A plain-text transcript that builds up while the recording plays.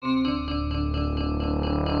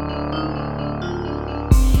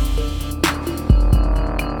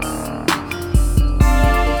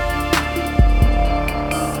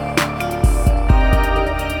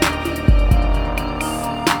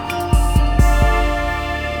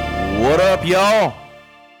What up, y'all?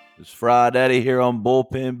 It's Frydaddy here on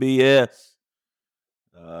Bullpen BS.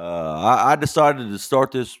 I decided to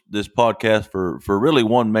start this podcast for really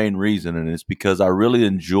one main reason, and it's because I really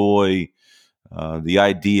enjoy the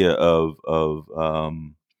idea of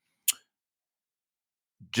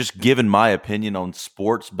just giving my opinion on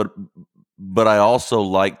sports, but I also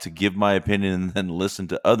like to give my opinion and then listen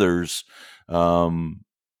to others to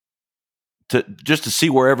see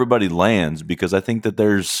where everybody lands, because I think that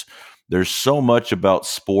there's so much about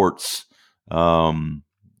sports, depending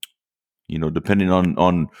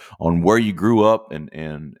on where you grew up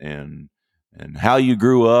and how you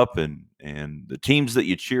grew up and the teams that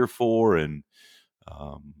you cheer for and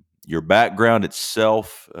your background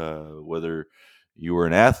itself, whether you were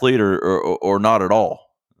an athlete or not at all.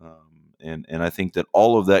 And I think that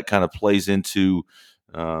all of that kind of plays into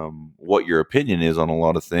what your opinion is on a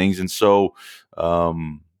lot of things. And so,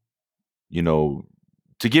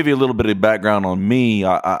 to give you a little bit of background on me,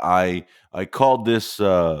 I called this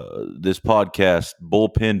podcast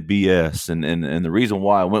Bullpen BS, and the reason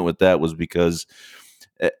why I went with that was because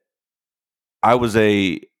I was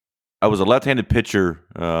a left-handed pitcher,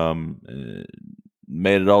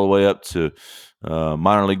 made it all the way up to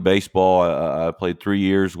minor league baseball. I played 3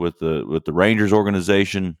 years with the Rangers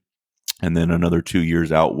organization, and then another 2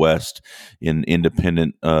 years out west in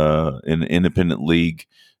independent league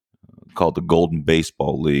called the Golden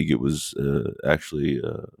Baseball League. It was actually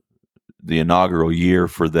the inaugural year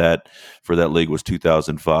for that league was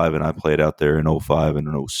 2005, and I played out there in 05 and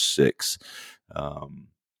in 06. But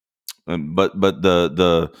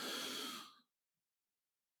the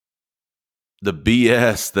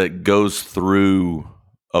BS that goes through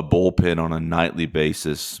a bullpen on a nightly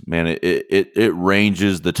basis, man, it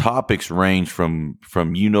ranges. The topics range from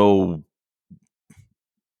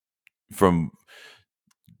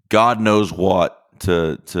God knows what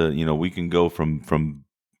to we can go from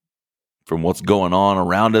what's going on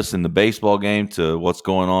around us in the baseball game to what's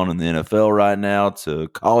going on in the NFL right now to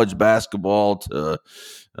college basketball to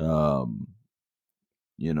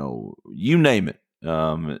you name it.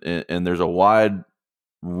 And there's a wide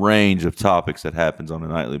range of topics that happens on a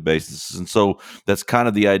nightly basis. And so that's kind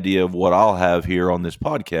of the idea of what I'll have here on this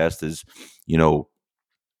podcast is,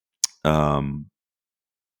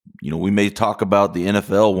 we may talk about the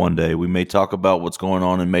NFL one day. We may talk about what's going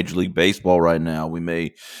on in Major League Baseball right now. We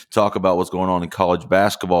may talk about what's going on in college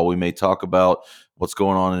basketball. We may talk about what's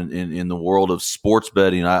going on in the world of sports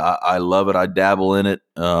betting. I love it. I dabble in it,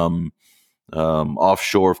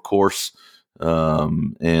 offshore, of course. But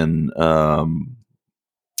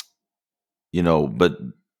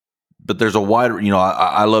there's a wider,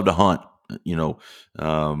 I love to hunt,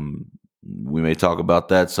 we may talk about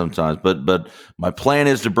that sometimes, but my plan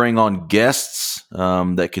is to bring on guests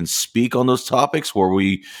that can speak on those topics where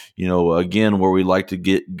we, where we like to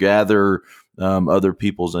gather other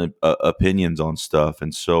people's opinions on stuff.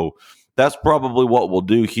 And so that's probably what we'll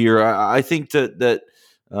do here. I think that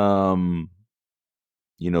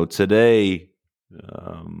today,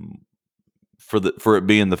 for it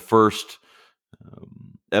being the first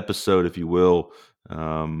episode, if you will,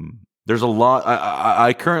 there's a lot.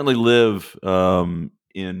 I currently live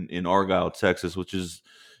in Argyle, Texas, which is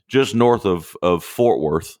just north of Fort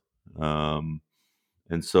Worth, and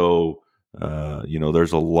so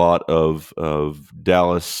there's a lot of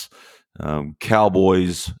Dallas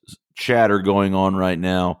Cowboys chatter going on right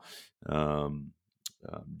now.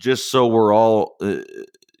 Just so we're all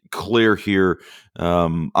clear here,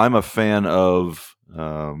 I'm a fan of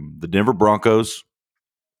the Denver Broncos.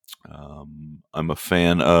 I'm a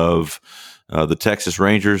fan of the Texas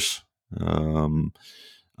Rangers. I'm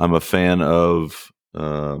a fan of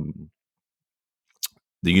the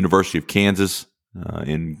University of Kansas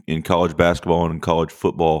in college basketball and in college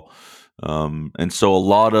football. And so a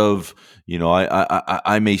lot of,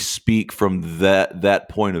 I may speak from that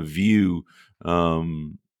point of view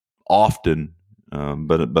often,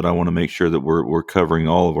 but I want to make sure that we're covering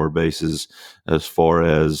all of our bases as far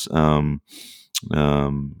as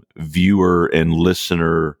viewer and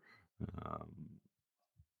listener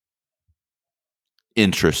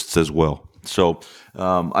interests as well. So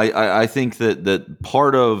I think that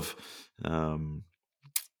part of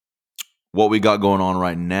what we got going on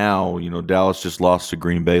right now, Dallas just lost to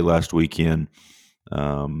Green Bay last weekend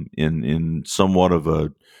in somewhat of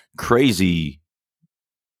a crazy,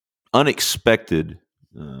 unexpected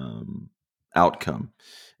outcome.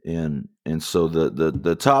 And so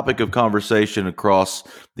the topic of conversation across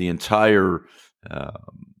the entire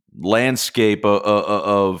landscape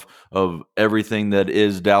of everything that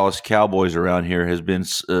is Dallas Cowboys around here has been,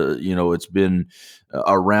 it's been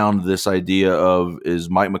around this idea of, is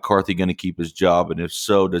Mike McCarthy going to keep his job, and if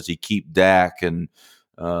so, does he keep Dak? And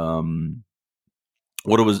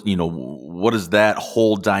what does that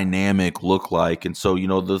whole dynamic look like? And so,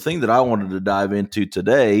 the thing that I wanted to dive into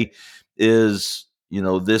today is,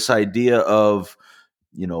 this idea of,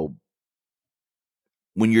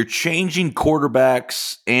 when you're changing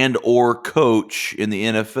quarterbacks and or coach in the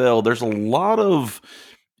NFL, there's a lot of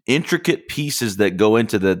intricate pieces that go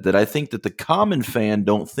into that I think that the common fan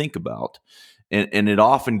don't think about. And it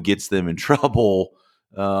often gets them in trouble,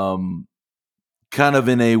 kind of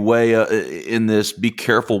in a way, in this be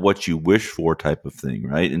careful what you wish for type of thing,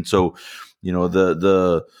 right? And so,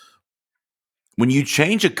 the when you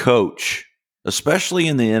change a coach, especially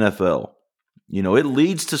in the NFL, it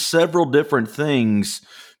leads to several different things,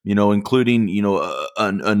 including,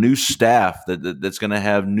 a new staff that's going to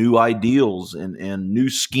have new ideals and new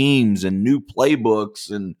schemes and new playbooks,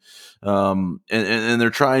 and they're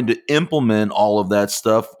trying to implement all of that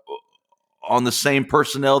stuff on the same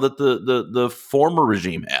personnel that the former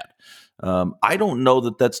regime had. I don't know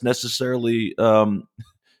that that's necessarily.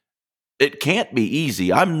 It can't be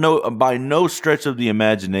easy. I'm by no stretch of the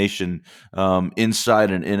imagination,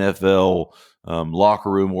 inside an NFL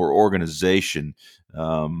locker room or organization.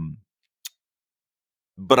 But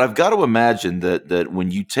I've got to imagine that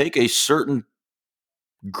when you take a certain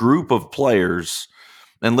group of players,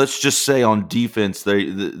 and let's just say on defense,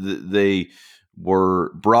 they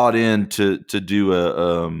were brought in to do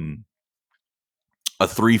a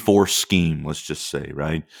 3-4 scheme, let's just say,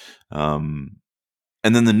 right?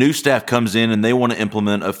 And then the new staff comes in and they want to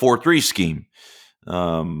implement a 4-3 scheme.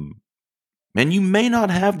 And you may not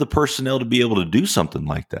have the personnel to be able to do something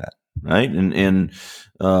like that, right? And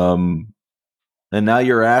now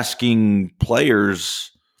you're asking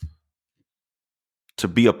players to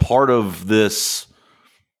be a part of this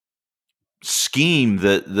scheme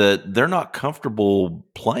that they're not comfortable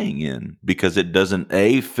playing in, because it doesn't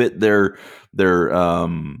fit their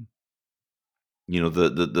the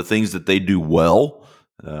things that they do well.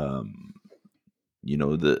 I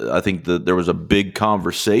think that there was a big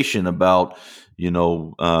conversation about,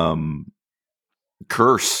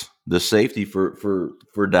 Curse, the safety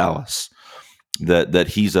for Dallas, that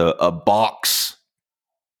he's a box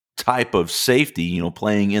type of safety,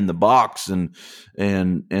 playing in the box, and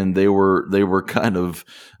they were kind of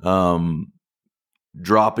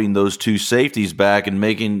dropping those two safeties back and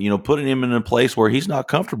putting him in a place where he's not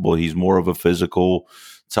comfortable. He's more of a physical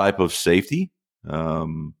type of safety.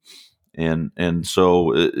 And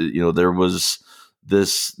so, there was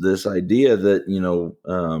this idea that,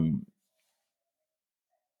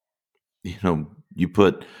 you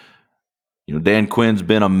put, Dan Quinn's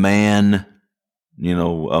been a man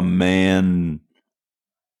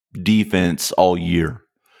defense all year.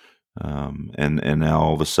 And now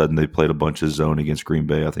all of a sudden they played a bunch of zone against Green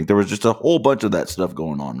Bay. I think there was just a whole bunch of that stuff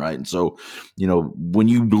going on, right? And so, when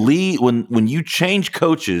you change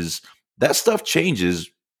coaches, that stuff changes,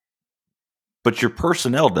 but your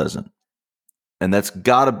personnel doesn't. And that's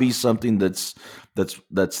got to be something that's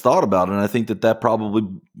thought about. And I think that probably,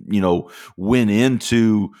 went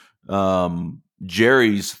into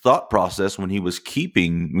Jerry's thought process when he was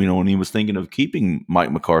when he was thinking of keeping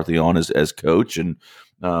Mike McCarthy on as coach, and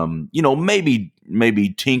maybe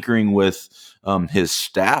tinkering with his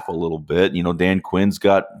staff a little bit. Dan Quinn's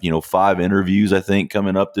got 5 interviews, I think,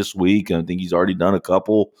 coming up this week. I think he's already done a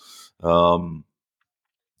couple.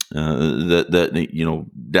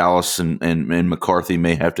 Dallas and McCarthy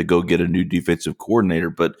may have to go get a new defensive coordinator,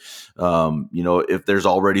 but if there's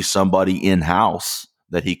already somebody in house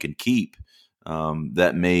that he can keep,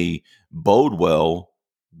 that may bode well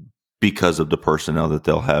because of the personnel that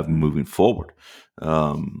they'll have moving forward.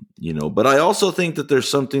 But I also think that there's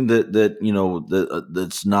something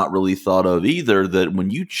that's not really thought of either, that when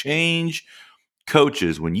you change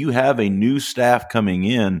coaches, when you have a new staff coming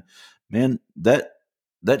in, man, that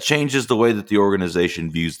changes the way that the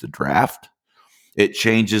organization views the draft. It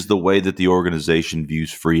changes the way that the organization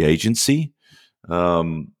views free agency.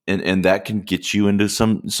 And that can get you into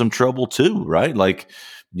some trouble too, right? Like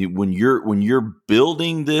when you're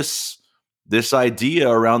building this idea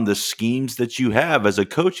around the schemes that you have as a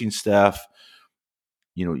coaching staff,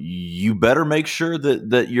 you better make sure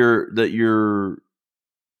that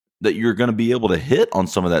you're going to be able to hit on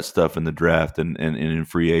some of that stuff in the draft and in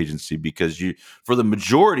free agency, because for the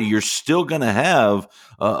majority, you're still going to have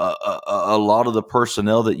a lot of the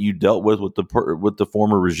personnel that you dealt with the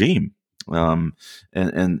former regime.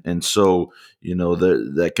 And so,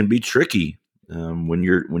 that can be tricky when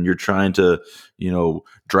you're trying to,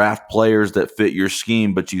 draft players that fit your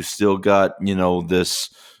scheme, but you still got,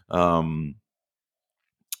 this,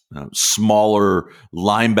 smaller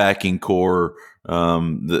linebacking core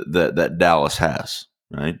that Dallas has,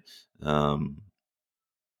 right? Um,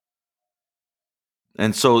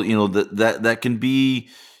 and so that can be,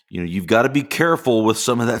 you've got to be careful with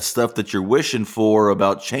some of that stuff that you're wishing for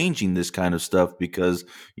about changing this kind of stuff, because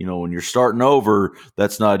when you're starting over,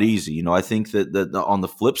 that's not easy. I think that on the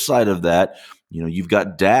flip side of that, you've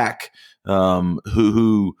got Dak,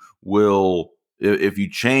 who will, if you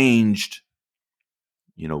changed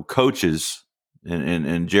coaches,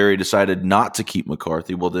 and Jerry decided not to keep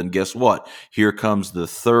McCarthy, well, then guess what? Here comes the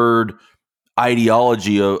third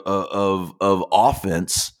ideology of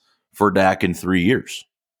offense for Dak in 3 years,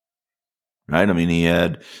 right? I mean, he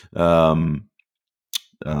had um,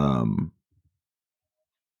 I'm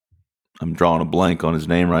drawing a blank on his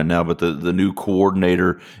name right now, but the new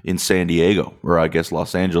coordinator in San Diego, or I guess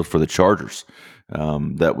Los Angeles, for the Chargers,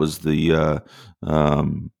 that was the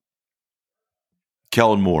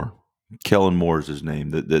Kellen Moore. Kellen Moore is his name.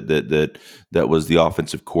 That was the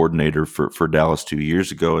offensive coordinator for Dallas 2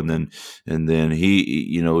 years ago, and then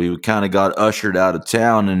he kind of got ushered out of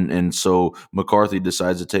town, and so McCarthy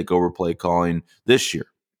decides to take over play calling this year.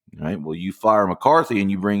 Right. Well, you fire McCarthy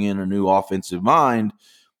and you bring in a new offensive mind.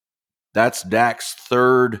 That's Dak's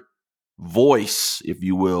third voice, if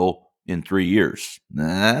you will, in 3 years.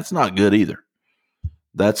 That's not good either.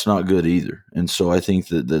 That's not good either. And so I think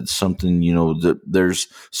that's something, that there's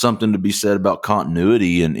something to be said about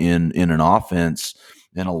continuity in an offense,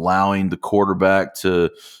 and allowing the quarterback to,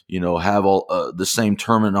 have all the same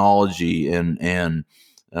terminology and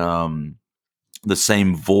the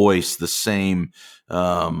same voice, the same,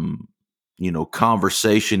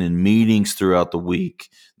 conversation in meetings throughout the week.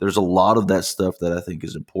 There's a lot of that stuff that I think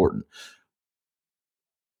is important.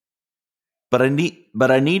 But I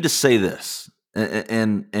need to say this,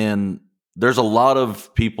 and there's a lot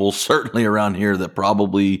of people certainly around here that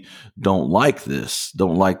probably don't like this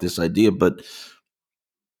idea. But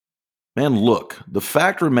man, look, the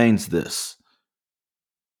fact remains this: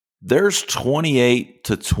 there's 28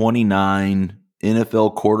 to 29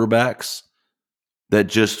 NFL quarterbacks that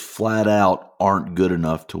just flat out aren't good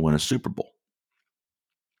enough to win a Super Bowl.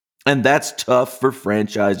 And that's tough for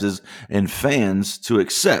franchises and fans to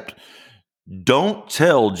accept. Don't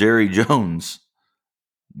tell Jerry Jones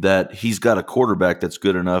that he's got a quarterback that's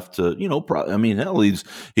good enough to, hell,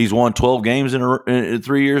 he's won 12 games in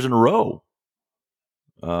 3 years in a row.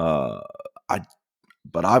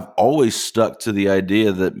 But I've always stuck to the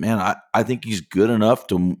idea that, man, I think he's good enough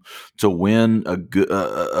to win a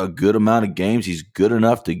good amount of games. He's good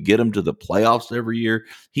enough to get him to the playoffs every year.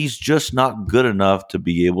 He's just not good enough to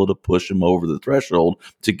be able to push him over the threshold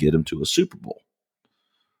to get him to a Super Bowl,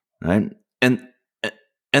 right? And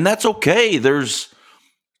that's okay. There's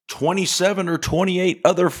 27 or 28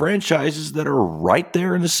 other franchises that are right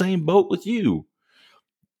there in the same boat with you.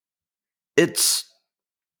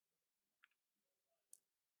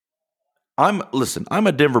 I'm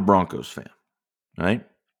a Denver Broncos fan, right?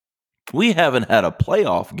 We haven't had a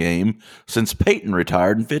playoff game since Peyton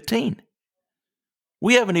retired in 2015.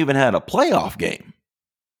 We haven't even had a playoff game.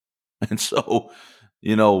 And so,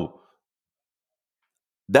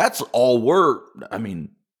 that's all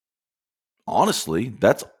honestly,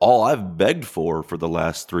 that's all I've begged for the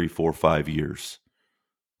last 3, 4, 5 years.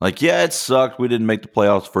 Like, yeah, it sucked. We didn't make the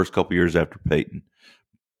playoffs the first couple years after Peyton.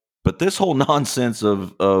 But this whole nonsense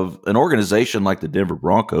of an organization like the Denver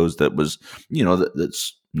Broncos that was,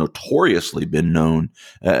 that's notoriously been known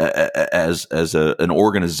as an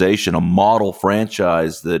organization, a model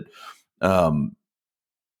franchise that,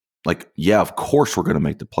 yeah, of course we're going to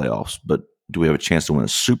make the playoffs, but do we have a chance to win a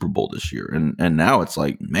Super Bowl this year? And now it's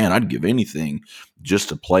like, man, I'd give anything just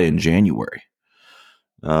to play in January.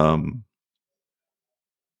 But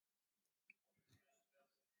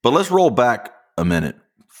let's roll back a minute.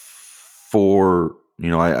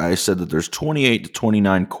 I said that there's 28 to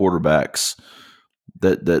 29 quarterbacks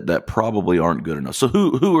that probably aren't good enough. So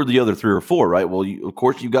who are the other 3 or 4, right? Well, of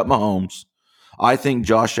course you've got Mahomes. I think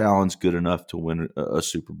Josh Allen's good enough to win a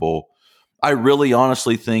Super Bowl. I really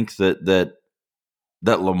honestly think that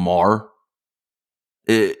Lamar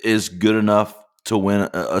is good enough to win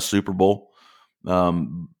a Super Bowl. But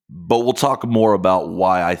we'll talk more about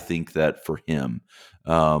why I think that for him.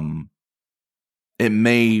 It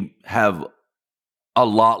may have a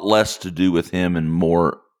lot less to do with him and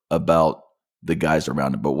more about the guys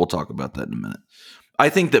around him, but we'll talk about that in a minute. I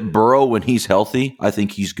think that Burrow, when he's healthy, I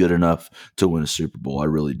think he's good enough to win a Super Bowl. I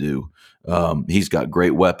really do. He's got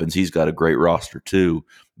great weapons. He's got a great roster too.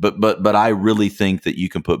 But I really think that you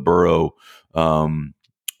can put Burrow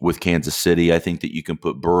with Kansas City. I think that you can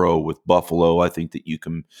put Burrow with Buffalo. I think that you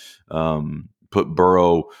can put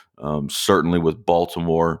Burrow certainly with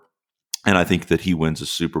Baltimore, and I think that he wins a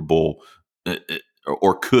Super Bowl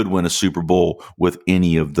or could win a Super Bowl with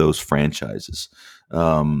any of those franchises.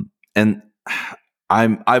 And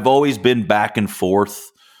I've always been back and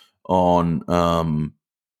forth on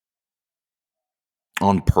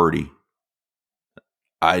Purdy.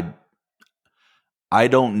 I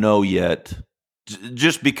don't know yet,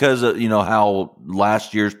 just because of, how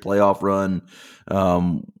last year's playoff run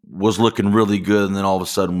was looking really good, and then all of a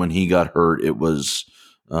sudden when he got hurt, it was.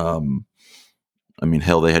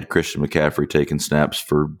 Hell, they had Christian McCaffrey taking snaps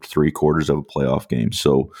for 3/4 of a playoff game.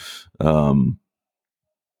 So,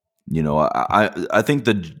 I think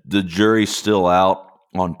the jury's still out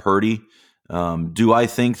on Purdy. Do I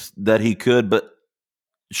think that he could? But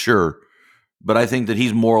sure. But I think that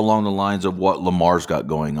he's more along the lines of what Lamar's got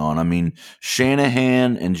going on. I mean,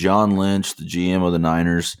 Shanahan and John Lynch, the GM of the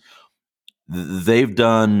Niners, they've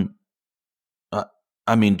done,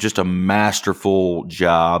 just a masterful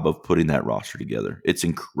job of putting that roster together. It's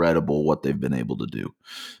incredible what they've been able to do.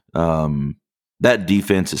 That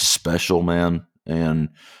defense is special, man. And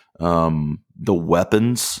the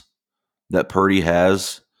weapons that Purdy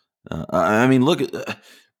has. Look at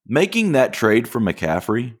making that trade for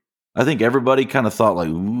McCaffrey. I think everybody kind of thought like,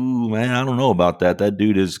 ooh, man, I don't know about that. That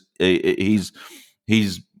dude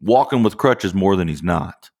he's walking with crutches more than he's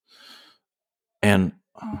not. And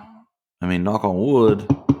knock on wood,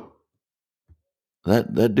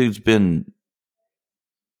 that dude's been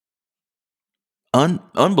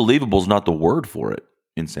unbelievable is not the word for it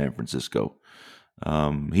in San Francisco.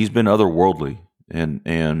 He's been otherworldly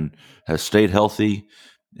and has stayed healthy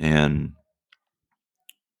and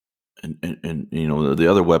the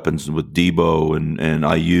other weapons with Debo and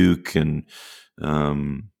Ayuk and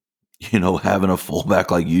having a fullback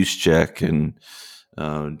like Juszczyk and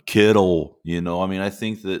Kittle. I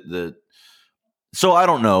think that. So I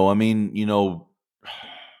don't know.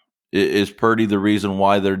 Is Purdy the reason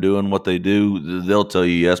why they're doing what they do? They'll tell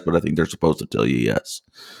you yes, but I think they're supposed to tell you yes,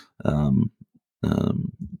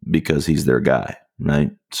 because he's their guy, right?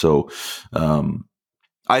 So.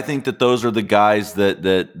 I think that those are the guys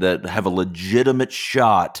that have a legitimate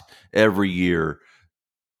shot every year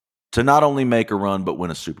to not only make a run but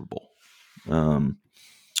win a Super Bowl.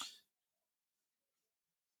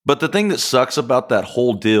 But the thing that sucks about that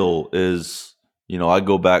whole deal is, I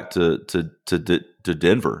go back to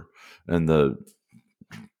Denver and the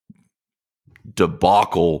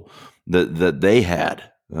debacle that they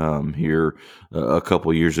had here a couple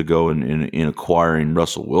of years ago in acquiring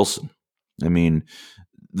Russell Wilson.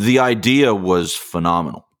 The idea was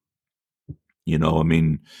phenomenal. Hey,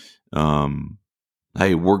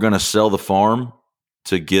 we're going to sell the farm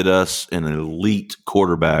to get us an elite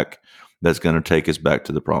quarterback that's going to take us back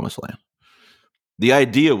to the promised land. The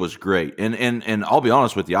idea was great. And I'll be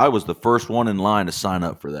honest with you, I was the first one in line to sign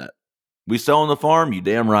up for that. We selling the farm? You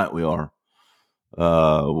damn right we are.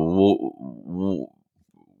 We'll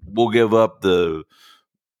give up the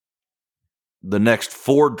next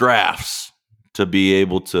 4 drafts to be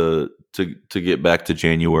able to get back to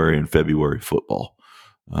January and February football.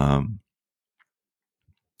 And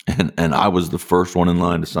I was the first one in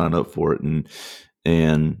line to sign up for it.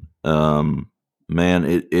 And man,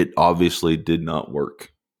 it obviously did not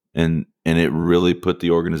work. And it really put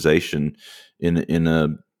the organization in a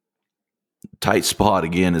tight spot.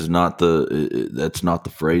 Again, that's not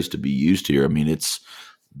the phrase to be used here.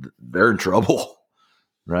 They're in trouble,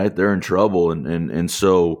 right? They're in trouble. And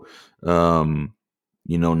so,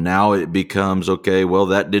 now it becomes, okay, well,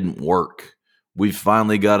 that didn't work. We've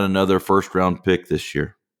finally got another first-round pick this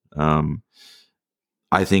year.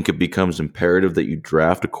 I think it becomes imperative that you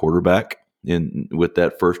draft a quarterback with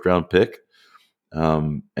that first-round pick,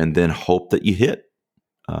 and then hope that you hit.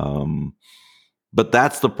 But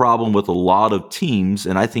that's the problem with a lot of teams,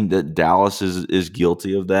 and I think that Dallas is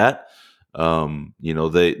guilty of that.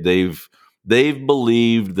 They've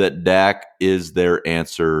believed that Dak is their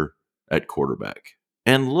answer at quarterback.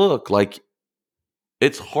 And look, like,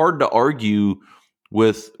 it's hard to argue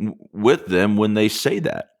with them when they say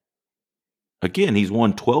that. Again, he's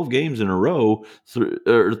won 12 games in a row,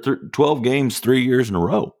 12 games 3 years in a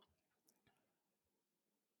row.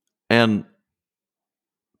 And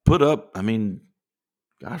put up,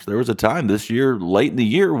 there was a time this year, late in the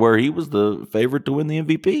year, where he was the favorite to win the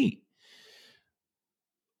MVP.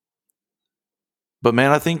 But,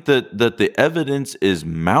 man, I think that the evidence is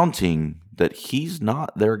mounting that he's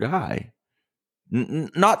not their guy.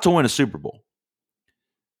 Not to win a Super Bowl.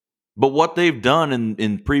 But what they've done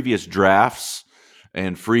in previous drafts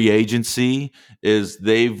and free agency is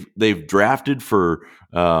they've drafted for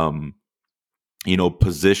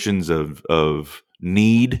positions of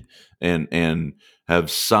need and have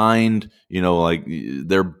signed, like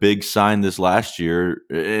their big sign this last year,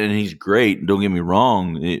 and he's great. Don't get me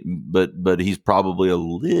wrong, but he's probably a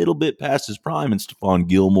little bit past his prime. And Stephon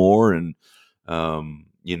Gilmore, and um,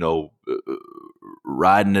 you know, uh,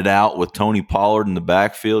 riding it out with Tony Pollard in the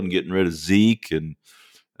backfield and getting rid of Zeke. And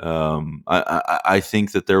I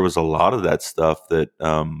think that there was a lot of that stuff that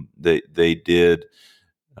they did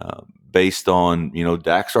based on,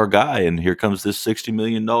 Dak's our guy, and here comes this $60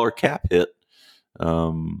 million cap hit.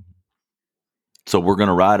 So we're going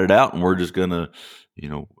to ride it out, and we're just going to, you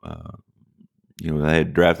know, uh, they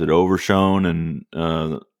had drafted Overshone and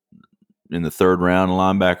in the third round, a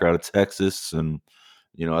linebacker out of Texas, and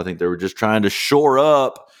I think they were just trying to shore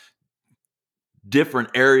up different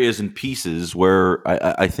areas and pieces where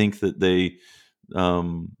I think that they,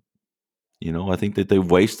 I think that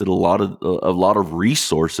they've wasted a lot of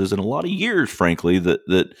resources and a lot of years, frankly,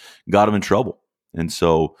 that got them in trouble. And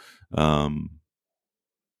so,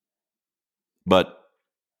 but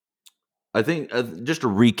I think just to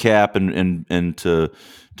recap and to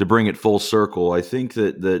bring it full circle, I think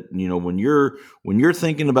that when you're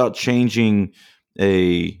thinking about changing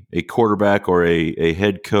a quarterback or a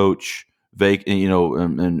head coach vacant,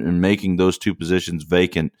 and making those two positions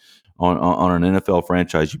vacant on an NFL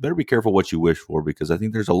franchise, you better be careful what you wish for, because I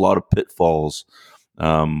think there's a lot of pitfalls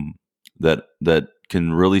that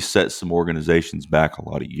can really set some organizations back a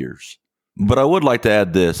lot of years. But I would like to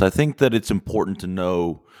add this. I think that it's important to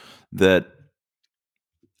know that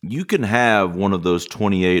you can have one of those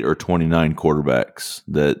 28 or 29 quarterbacks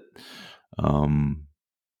that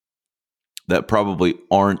probably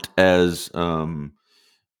aren't as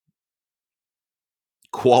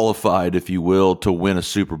qualified, if you will, to win a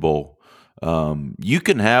Super Bowl. You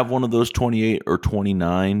can have one of those 28 or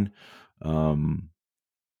 29 and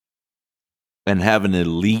have an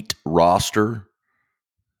elite roster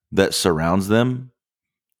that surrounds them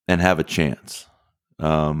and have a chance.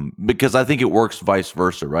 Because I think it works vice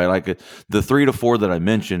versa, right? Like the 3 to 4 that I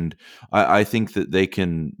mentioned, I think that they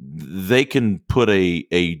can put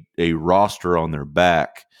a roster on their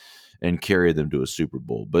back and carry them to a Super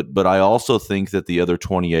Bowl. But I also think that the other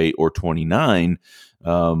 28 or 29,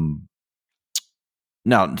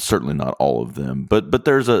 now certainly not all of them, but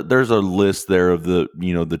there's a list there of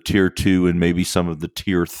the tier 2 and maybe some of the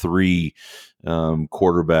tier 3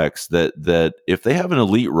 quarterbacks that if they have an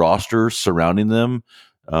elite roster surrounding them,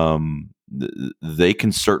 they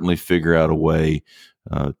can certainly figure out a way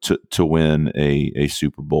to win a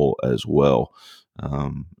Super Bowl as well.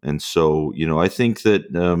 And so, I think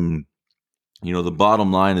that the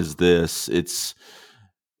bottom line is this: it's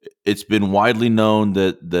been widely known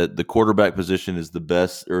that the quarterback position is the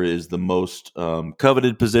best, or is the most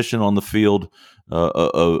coveted position on the field,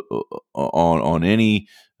 on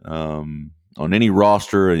any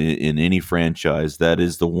roster in any franchise. That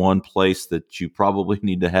is the one place that you probably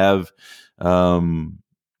need to have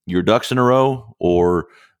your ducks in a row, or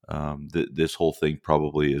this whole thing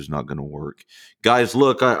probably is not going to work. Guys,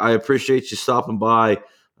 look, I appreciate you stopping by.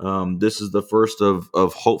 This is the first of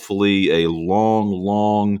hopefully a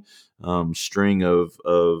long string of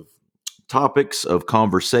topics, of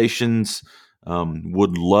conversations.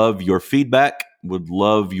 Would love your feedback. Would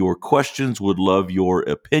love your questions. Would love your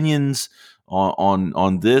opinions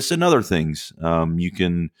on this and other things. You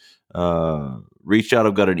can reach out.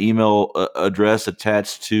 I've got an email address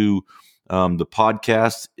attached to the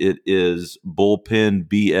podcast. It is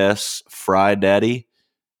bullpenbsfrydaddy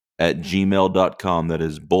at gmail.com. That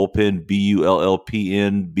is bullpen,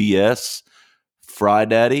 bullpenbs,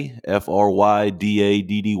 Frydaddy,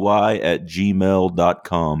 FRYDADDY at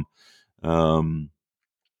gmail.com.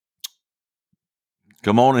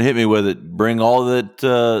 Come on and hit me with it. Bring all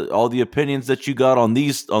the opinions that you got on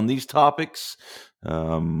these topics,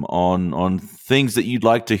 on things that you'd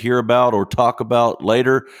like to hear about or talk about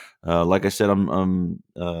later. Like I said, I'm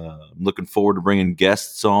looking forward to bringing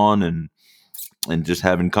guests on and just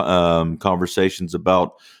having conversations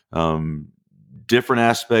about different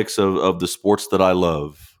aspects of the sports that I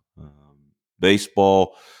love.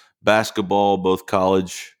 Baseball, basketball, both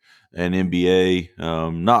college and NBA.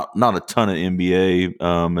 Not a ton of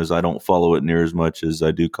NBA, as I don't follow it near as much as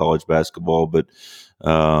I do college basketball, but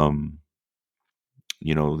the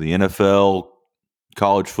NFL,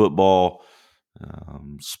 college football,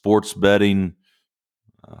 sports betting,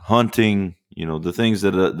 hunting, the things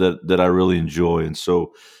that I really enjoy. And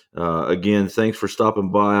so, again, thanks for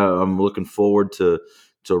stopping by. I'm looking forward to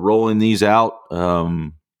rolling these out,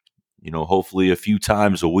 hopefully a few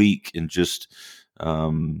times a week, and just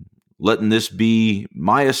letting this be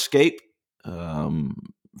my escape,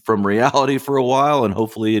 from reality for a while, and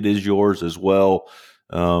hopefully it is yours as well,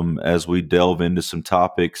 as we delve into some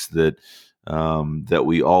topics that that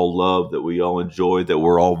we all love, that we all enjoy, that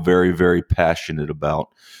we're all very, very passionate about.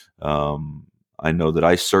 I know that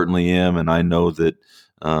I certainly am, and I know that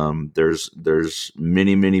there's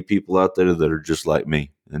many, many people out there that are just like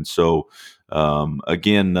me. And so,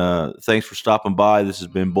 again, thanks for stopping by. This has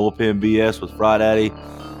been Bullpen BS with Frydaddy.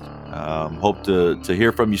 Hope to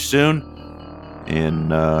hear from you soon,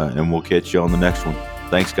 and we'll catch you on the next one.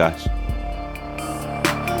 Thanks, guys.